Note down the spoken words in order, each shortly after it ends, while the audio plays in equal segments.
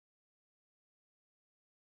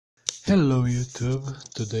Hello YouTube,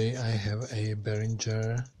 today I have a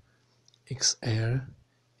Behringer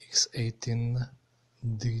X18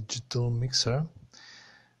 digital mixer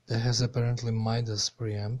that has apparently Midas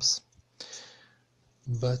preamps,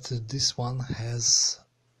 but this one has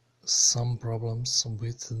some problems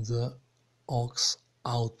with the aux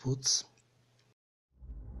outputs.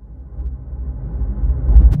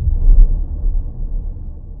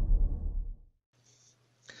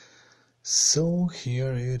 So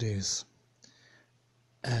here it is.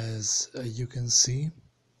 As you can see,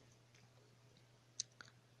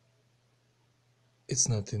 it's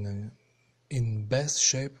not in best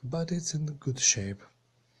shape, but it's in good shape.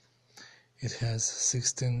 It has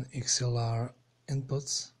 16 XLR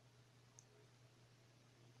inputs,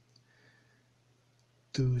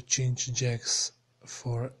 2 change jacks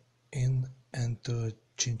for in and 2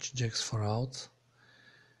 change jacks for out,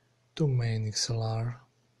 2 main XLR,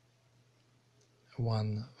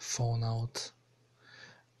 1 phone out,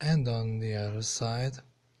 and on the other side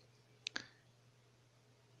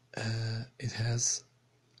it has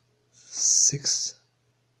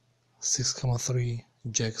 6.3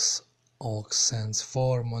 jacks aux sense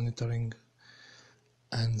for monitoring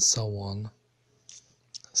and so on.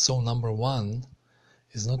 So number 1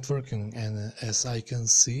 is not working, and as I can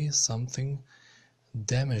see, something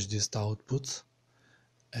damaged this output,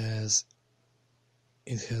 as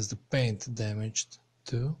it has the paint damaged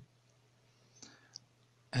too,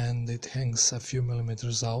 and it hangs a few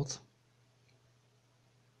millimeters out.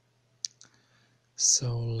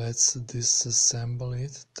 So let's disassemble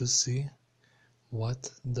it to see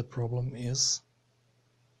what the problem is.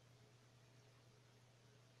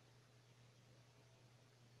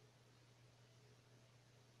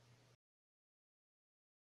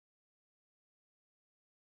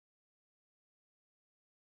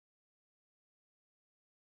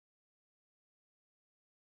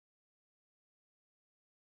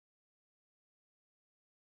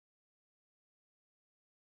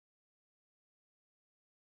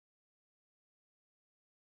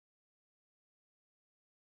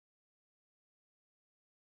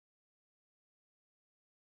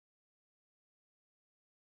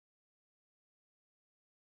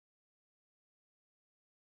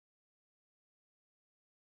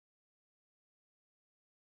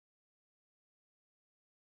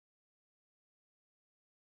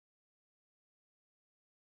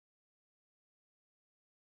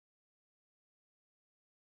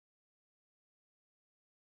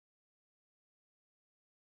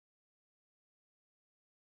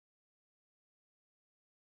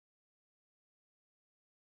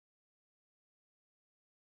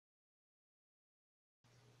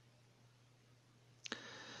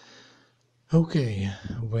 Okay,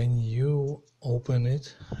 when you open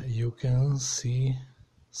it, you can see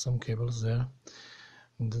some cables there.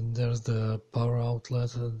 Then there's the power outlet.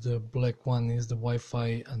 The black one is the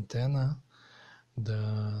Wi-Fi antenna,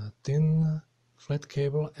 the thin flat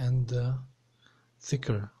cable, and the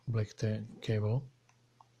thicker black cable.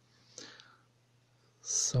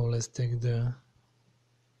 So let's take the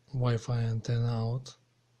Wi-Fi antenna out.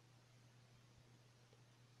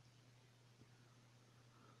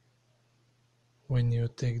 When you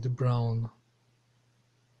take the brown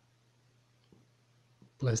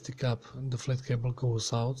plastic cap, the flat cable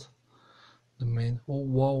goes out. The main, oh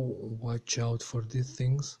wow, watch out for these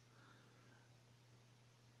things,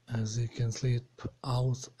 as it can slip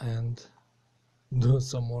out and do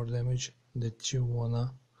some more damage that you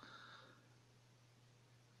wanna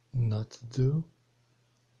not do.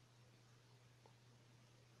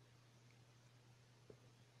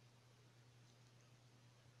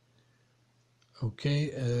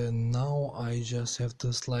 Okay, now I just have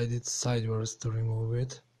to slide it sideways to remove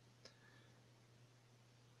it.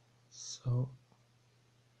 So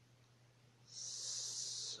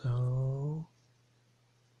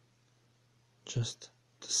just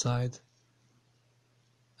the side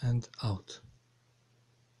and out.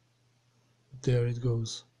 There it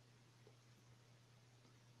goes.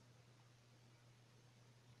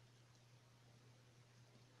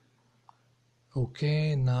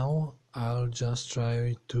 Okay, now I'll just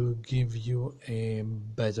try to give you a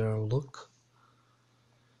better look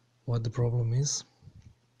what the problem is.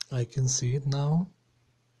 I can see it now.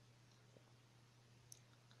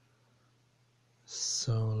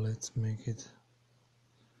 So let's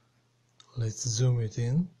zoom it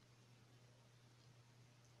in.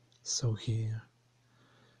 So here,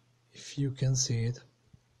 if you can see it,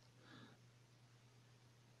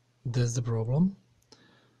 that's the problem,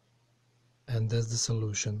 and that's the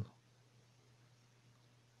solution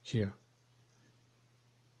here.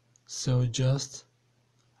 So just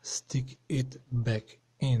stick it back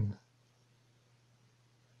in.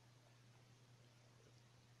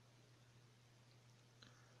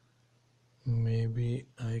 Maybe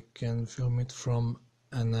I can film it from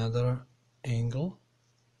another angle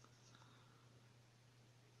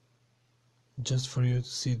just for you to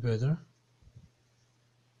see it better.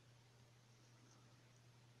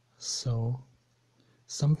 So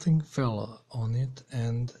something fell on it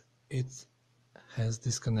and it has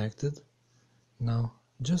disconnected. Now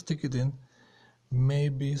just stick it in,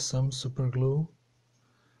 maybe some super glue,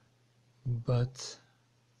 but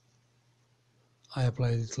I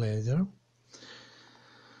applied it later.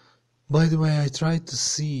 By the way, I tried to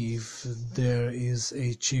see if there is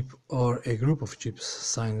a chip or a group of chips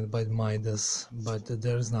signed by Midas, but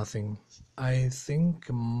there is nothing. I think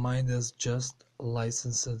Midas just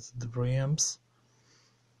licensed the preamps,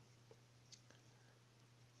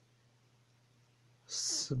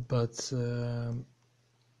 but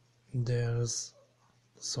there's,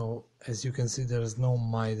 so as you can see, there's no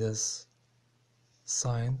Midas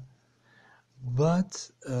sign,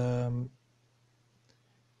 but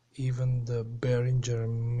even the Behringer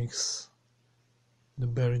mix, the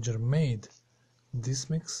Behringer made this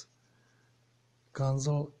mix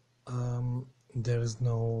console, there is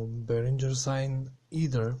no Behringer sign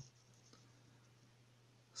either,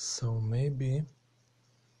 so maybe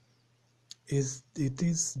it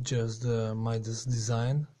is just the Midas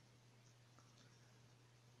design,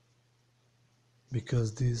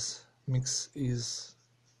 because this mix is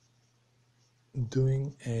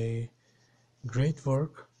doing a great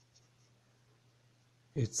work.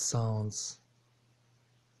 It sounds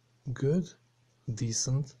good,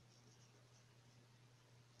 decent.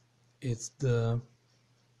 It's the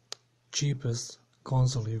cheapest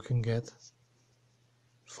console you can get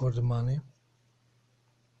for the money.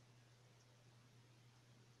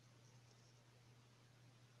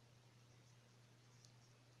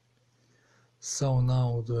 So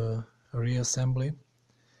now the reassembly.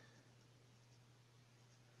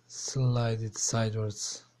 Slide it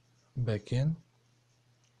sideways back in.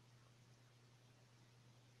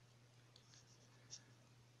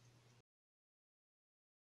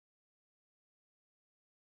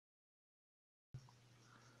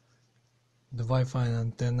 The Wi-Fi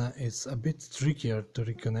antenna is a bit trickier to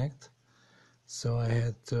reconnect, so I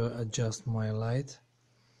had to adjust my light.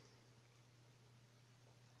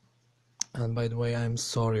 And by the way, I'm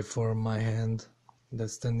sorry for my hand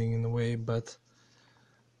that's standing in the way, but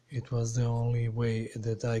it was the only way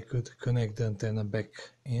that I could connect the antenna back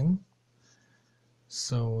in.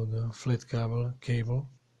 So the flat cable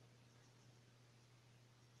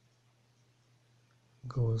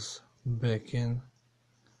goes back in,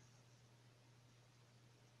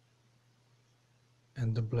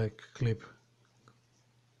 and the black clip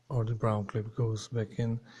or the brown clip goes back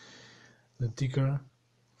in. The thicker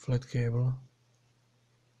flat cable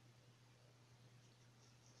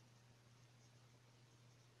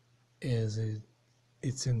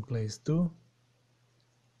it's in place too.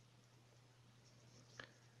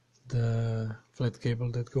 The flat cable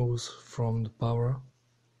that goes from the power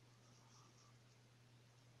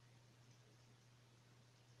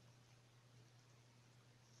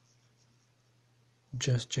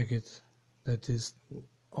just check it that it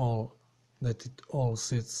all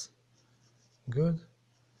sits good.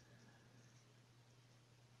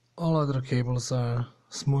 All other cables are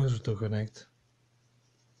smoother to connect,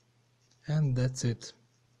 and that's it.